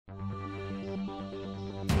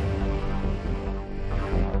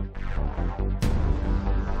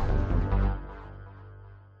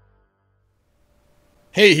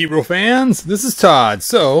Hey Hero fans, this is Todd.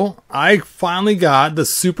 So, I finally got the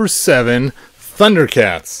Super7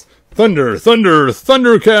 ThunderCats.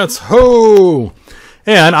 ThunderCats, ho!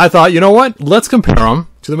 And I thought, you know what? Let's compare them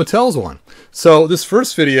to the Mattel's one. So, this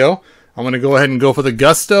first video, I'm going to go ahead and go for the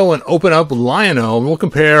Gusto and open up Lion-O. And we'll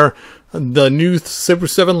compare the new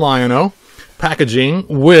Super7 Lion-O packaging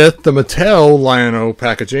with the Mattel Lion-O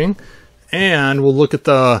packaging. And we'll look at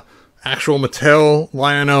the actual Mattel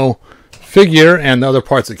Lion-O figure and the other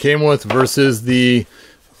parts it came with versus the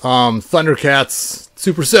ThunderCats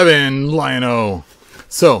Super7 Lion-O.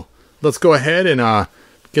 So let's go ahead and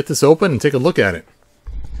get this open and take a look at it.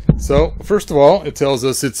 So first of all, it tells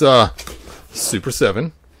us it's a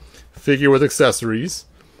Super7 figure with accessories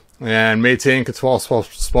and maintain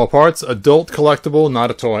small parts, adult collectible, not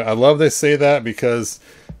a toy. I love they say that because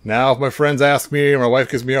now if my friends ask me or my wife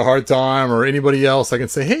gives me a hard time or anybody else, I can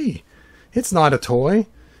say, hey, it's not a toy.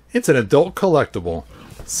 It's an adult collectible.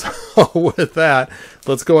 So with that,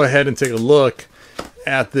 let's go ahead and take a look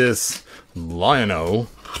at this Lion-O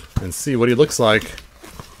and see what he looks like.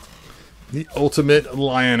 The Ultimate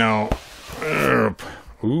Lion-O.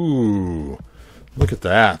 Ooh, look at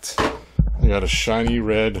that. They got a shiny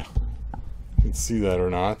red. You can see that or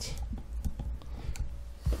not.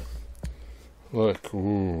 Look,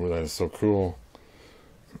 ooh, that is so cool.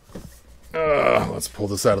 Let's pull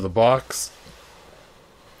this out of the box.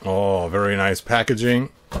 Oh, very nice packaging.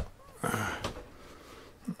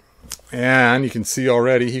 And you can see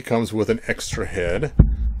already he comes with an extra head.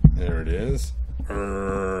 There it is.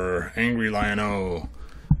 Angry Lion-O.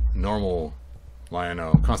 Normal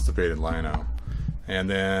Lion-O. Constipated Lion-O. And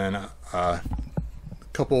then a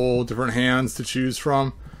couple different hands to choose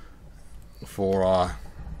from for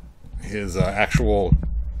his actual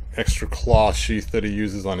extra claw sheath that he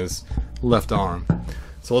uses on his left arm.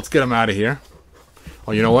 So let's get him out of here.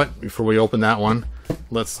 Oh, you know what? Before we open that one,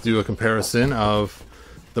 let's do a comparison of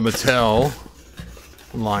the Mattel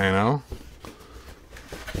Lion-O.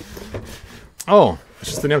 Oh, it's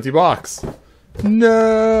just an empty box.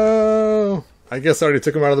 No! I guess I already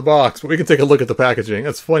took him out of the box, but we can take a look at the packaging.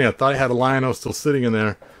 That's funny. I thought I had a Lion-O still sitting in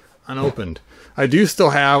there, unopened. I do still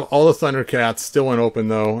have all the ThunderCats still unopened,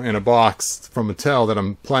 though, in a box from Mattel that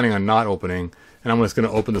I'm planning on not opening. And I'm just going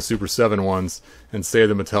to open the Super7 ones and save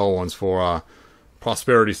the Mattel ones for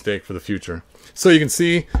prosperity stake for the future. So you can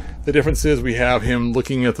see the difference is we have him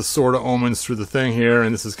looking at the sword of omens through the thing here,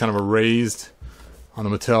 and this is kind of a raised on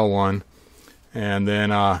the Mattel one. And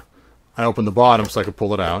then I opened the bottom so I could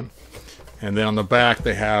pull it out. And then on the back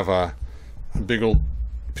they have a big old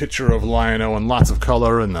picture of Lion-O and lots of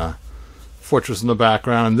color and the fortress in the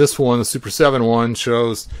background. And this one, the Super7 one,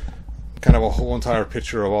 shows kind of a whole entire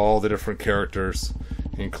picture of all the different characters,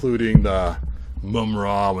 including the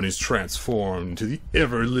Mum-Ra when he's transformed into the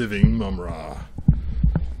ever-living Mum-Ra.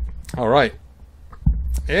 Alright.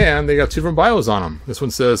 And they got two different bios on them. This one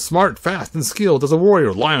says, smart, fast, and skilled as a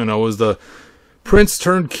warrior. Lion-O is the prince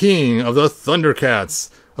turned king of the ThunderCats.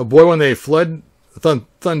 A boy when they fled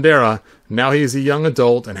Thundera. Now he is a young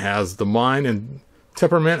adult and has the mind and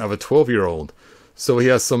temperament of a 12-year-old. So he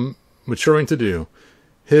has some maturing to do.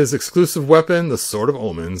 His exclusive weapon, the Sword of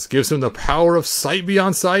Omens, gives him the power of sight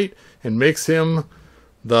beyond sight and makes him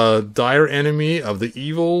the dire enemy of the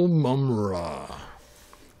evil Mum-Ra.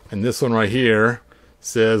 And this one right here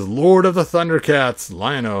says, Lord of the ThunderCats,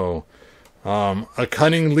 Lion-O. A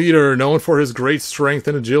cunning leader known for his great strength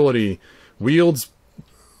and agility. Wields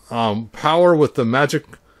power with the magic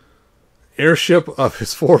airship of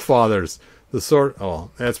his forefathers. The sword...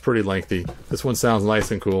 Oh, that's pretty lengthy. This one sounds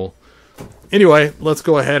nice and cool. Anyway, let's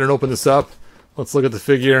go ahead and open this up. Let's look at the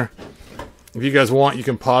figure. If you guys want, you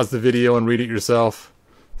can pause the video and read it yourself.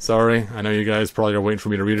 Sorry, I know you guys probably are waiting for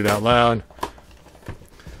me to read it out loud.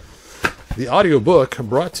 The audiobook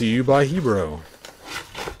brought to you by Hebro.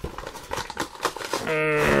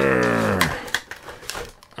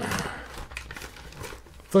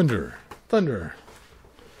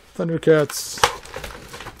 ThunderCats.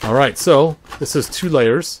 Alright, so this is 2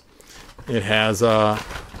 layers. It has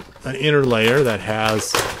an inner layer that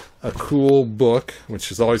has a cool book,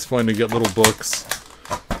 which is always fun to get little books.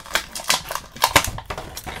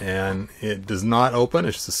 And it does not open,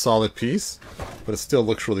 it's just a solid piece, but it still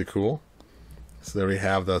looks really cool. So there we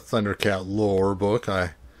have the ThunderCat lore book.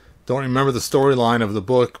 I don't remember the storyline of the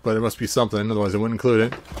book, but it must be something, otherwise I wouldn't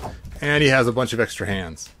include it. And he has a bunch of extra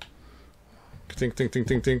hands. Tink, tink, tink,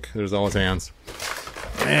 tink, tink. There's all his hands.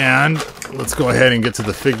 And let's go ahead and get to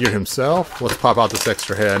the figure himself. Let's pop out this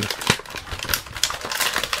extra head.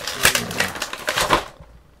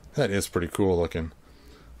 That is pretty cool looking.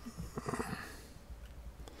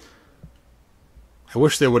 I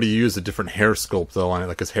wish they would have used a different hair sculpt though on it,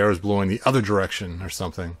 like his hair is blowing the other direction or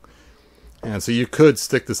something. And so you could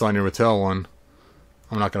stick this on your Mattel one.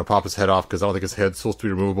 I'm not going to pop his head off because I don't think his head's supposed to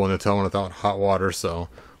be removable in the Mattel one without hot water, so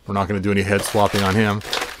we're not going to do any head swapping on him.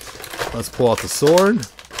 Let's pull out the sword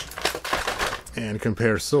and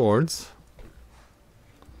compare swords.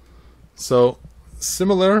 So,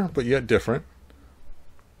 similar but yet different.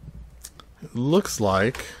 It looks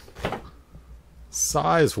like,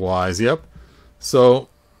 size-wise, yep. So,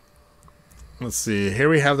 let's see. Here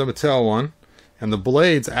we have the Mattel one, and the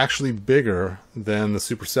blade's actually bigger than the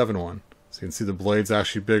Super 7 one. So you can see the blade's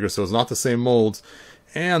actually bigger, so it's not the same molds.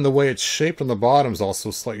 And the way it's shaped on the bottom is also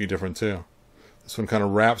slightly different too. This one kind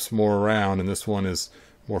of wraps more around, and this one is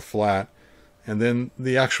more flat. And then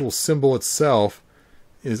the actual symbol itself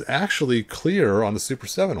is actually clearer on the Super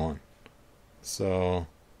 7 one. So,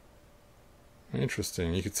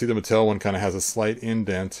 interesting. You can see the Mattel one kind of has a slight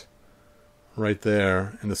indent right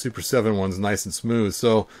there, and the Super 7 one's nice and smooth.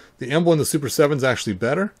 So the emblem in the Super 7 is actually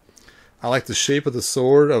better. I like the shape of the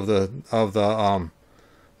sword of the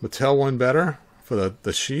Mattel one better for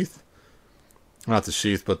the sheath. Not the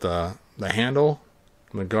sheath, but the handle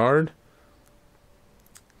and the guard.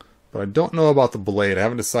 But I don't know about the blade. I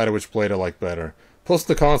haven't decided which blade I like better. Post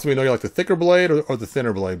in the comments, let me know you like the thicker blade or the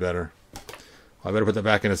thinner blade better. I better put that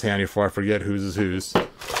back in his hand before I forget whose is whose.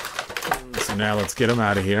 So now let's get him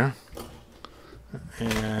out of here.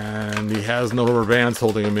 And he has no rubber bands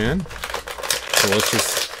holding him in. So let's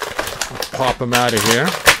just pop him out of here.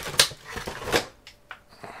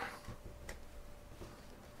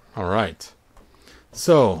 Alright.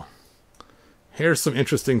 So, here's some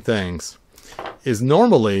interesting things. Is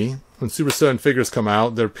normally, when Super 7 figures come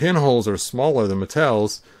out, their pinholes are smaller than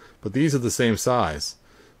Mattel's, but these are the same size.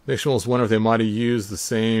 Makes me almost wonder if they might have used the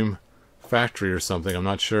same factory or something. I'm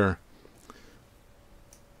not sure.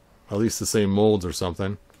 At least the same molds or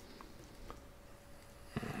something.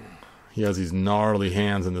 He has these gnarly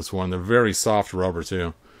hands in this one. They're very soft rubber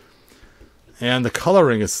too. And the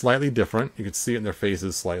coloring is slightly different. You can see it in their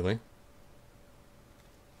faces slightly.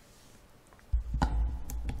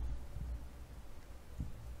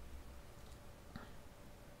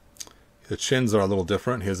 The chins are a little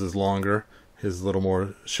different. His is longer. His is a little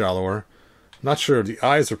more shallower. Not sure. The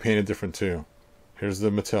eyes are painted different too. Here's the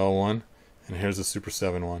Mattel one. And here's the Super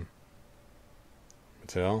 7 one.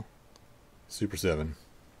 Mattel. Super 7.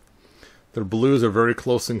 Their blues are very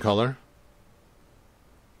close in color.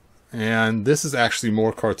 And this is actually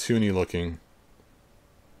more cartoony looking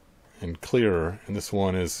and clearer. And this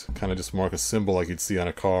one is kind of just more like a symbol like you'd see on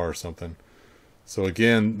a car or something. So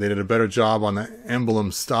again, they did a better job on the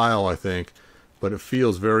emblem style, I think. But it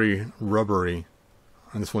feels very rubbery.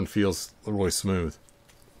 And this one feels really smooth.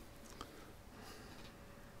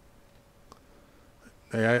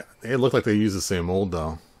 They look like they use the same mold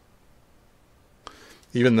though.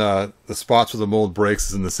 Even the spots where the mold breaks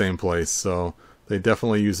is in the same place, so they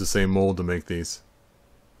definitely use the same mold to make these.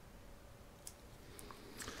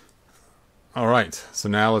 Alright, so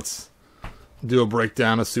now let's do a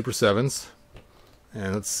breakdown of Super 7s.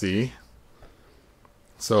 And let's see.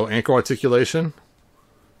 So ankle articulation.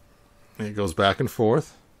 It goes back and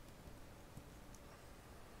forth.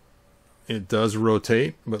 It does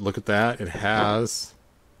rotate, but look at that. It has...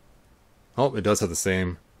 Oh, it does have the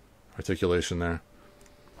same articulation there.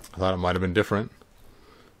 I thought it might have been different.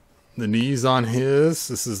 The knees on his,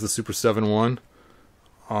 this is the Super 7 one,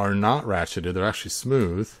 are not ratcheted. They're actually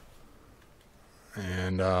smooth.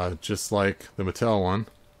 And just like the Mattel one.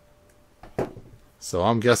 So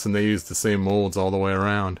I'm guessing they used the same molds all the way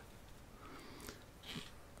around.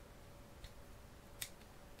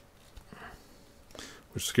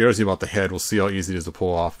 Which scares you about the head. We'll see how easy it is to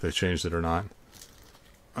pull off if they changed it or not.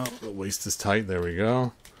 Oh, the waist is tight. There we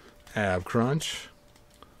go. Ab crunch.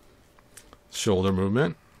 Shoulder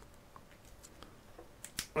movement.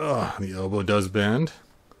 The elbow does bend.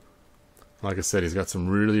 Like I said, he's got some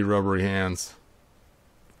really rubbery hands.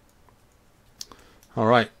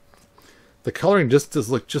 Alright. The coloring just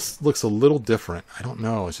looks a little different. I don't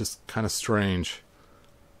know. It's just kind of strange.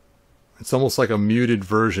 It's almost like a muted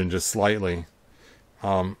version, just slightly. I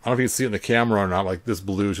don't know if you can see it in the camera or not. Like this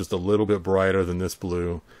blue is just a little bit brighter than this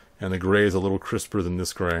blue. And the gray is a little crisper than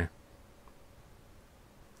this gray.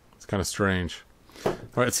 It's kind of strange. Alright,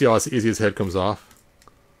 let's see how easy his head comes off.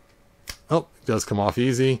 Oh, it does come off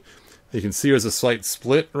easy. You can see there's a slight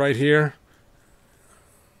split right here.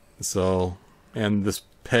 So, and this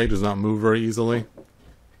peg does not move very easily.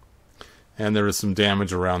 And there is some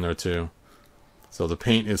damage around there too. So the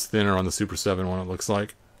paint is thinner on the Super 7 one, it looks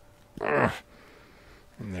like. Ugh.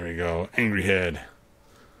 And there we go. Angry head.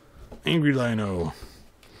 Angry Lino.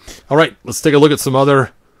 All right, let's take a look at some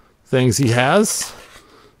other things he has.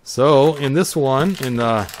 So in this one, in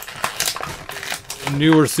the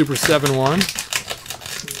newer Super 7 one,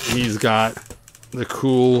 he's got the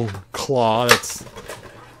cool claw that's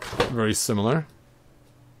very similar.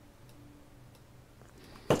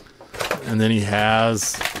 And then he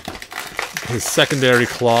has his secondary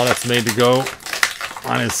claw that's made to go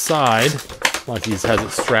on his side, like he has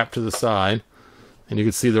it strapped to the side. And you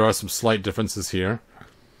can see there are some slight differences here.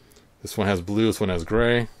 This one has blue, this one has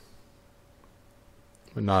gray.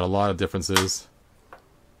 But not a lot of differences.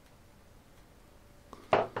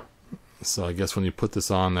 So I guess when you put this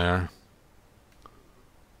on there...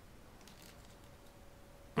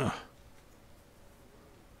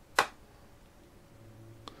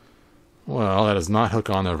 Well, that does not hook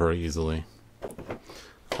on there very easily.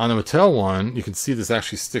 On the Mattel one, you can see this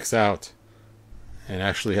actually sticks out and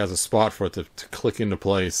actually has a spot for it to click into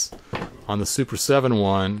place. On the Super 7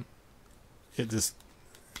 one, it's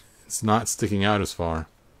not sticking out as far.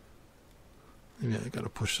 Maybe I gotta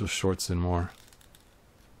push those shorts in more.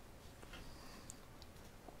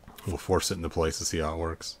 We'll force it into place to see how it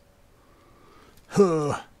works.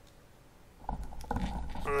 There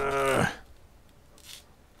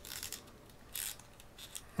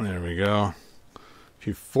we go. If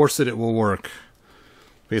you force it, it will work.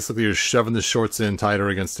 Basically, you're shoving the shorts in tighter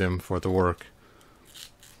against him for it to work.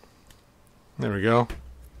 There we go.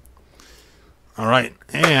 Alright,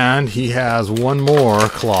 and he has one more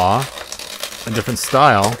claw, a different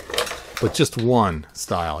style, but just one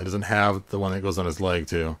style. He doesn't have the one that goes on his leg,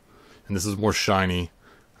 too. And this is more shiny.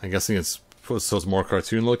 I'm guessing it's so it's more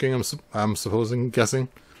cartoon looking, I'm guessing.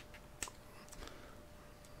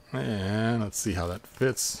 And let's see how that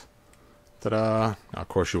fits. Ta-da! Now, of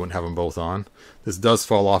course, you wouldn't have them both on. This does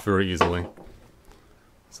fall off very easily.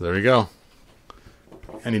 So there you go.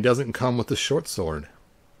 And he doesn't come with the short sword.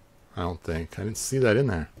 I don't think. I didn't see that in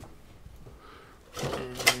there.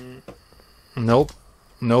 Nope.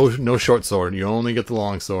 No short sword. You only get the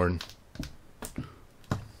long sword.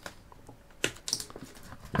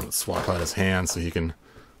 Let's swap out his hand so he can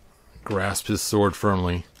grasp his sword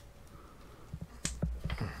firmly.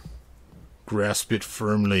 Grasp it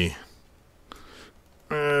firmly.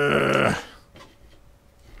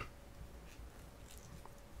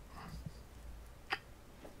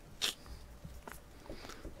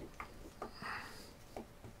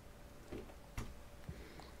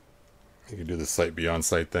 You can do the sight beyond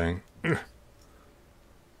sight thing.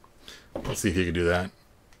 Let's see if he can do that.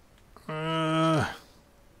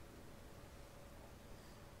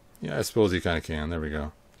 Yeah, I suppose he kind of can. There we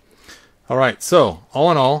go. Alright, so,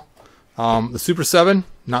 all in all, the Super 7,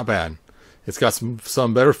 not bad. It's got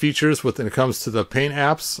some better features when it comes to the paint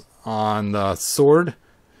apps on the sword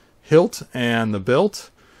hilt and the belt.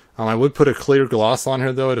 I would put a clear gloss on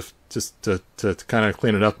here, though, just to kind of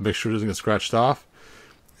clean it up and make sure it doesn't get scratched off.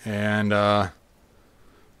 And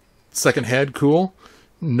second head, cool.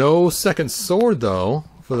 No second sword, though,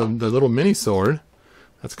 for the little mini sword.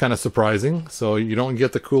 That's kind of surprising. So you don't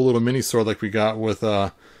get the cool little mini sword like we got with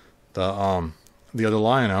the other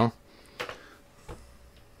Lion-O.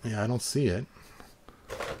 Yeah, I don't see it.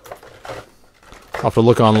 I'll have to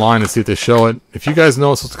look online and see if they show it. If you guys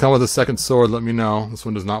know it's supposed to come with a second sword, let me know. This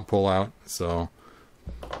one does not pull out. So,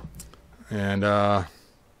 and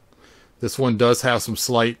this one does have some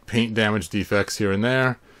slight paint damage defects here and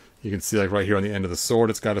there. You can see, like right here on the end of the sword,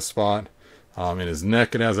 it's got a spot. In his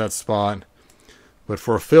neck, it has that spot. But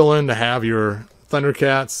for a fill-in to have your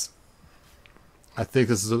ThunderCats, I think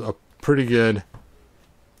this is a pretty good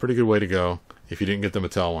way to go if you didn't get the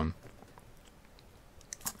Mattel one.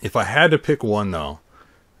 If I had to pick one, though,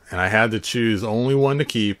 and I had to choose only one to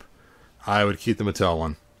keep, I would keep the Mattel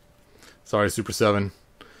one. Sorry, Super 7.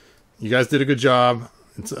 You guys did a good job.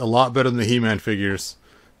 It's a lot better than the He-Man figures,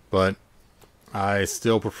 but I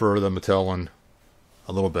still prefer the Mattel one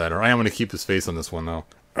a little better. I am going to keep his face on this one, though.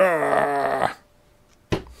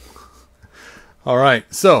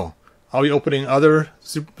 Alright, so I'll be opening other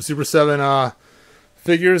Super 7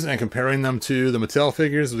 figures and comparing them to the Mattel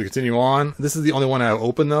figures as we continue on. This is the only one I have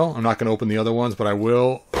opened, though. I'm not going to open the other ones, but I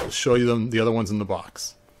will show you the other ones in the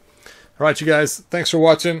box. Alright, you guys, thanks for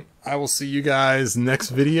watching. I will see you guys next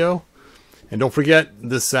video. And don't forget,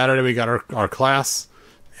 this Saturday we got our class,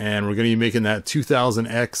 and we're going to be making that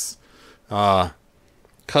 2000X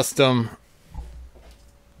custom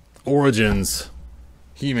Origins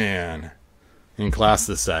He-Man in class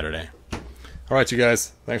this Saturday. Alright, you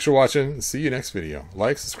guys, thanks for watching. See you next video.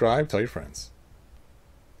 Like, subscribe, tell your friends.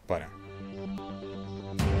 Bye now.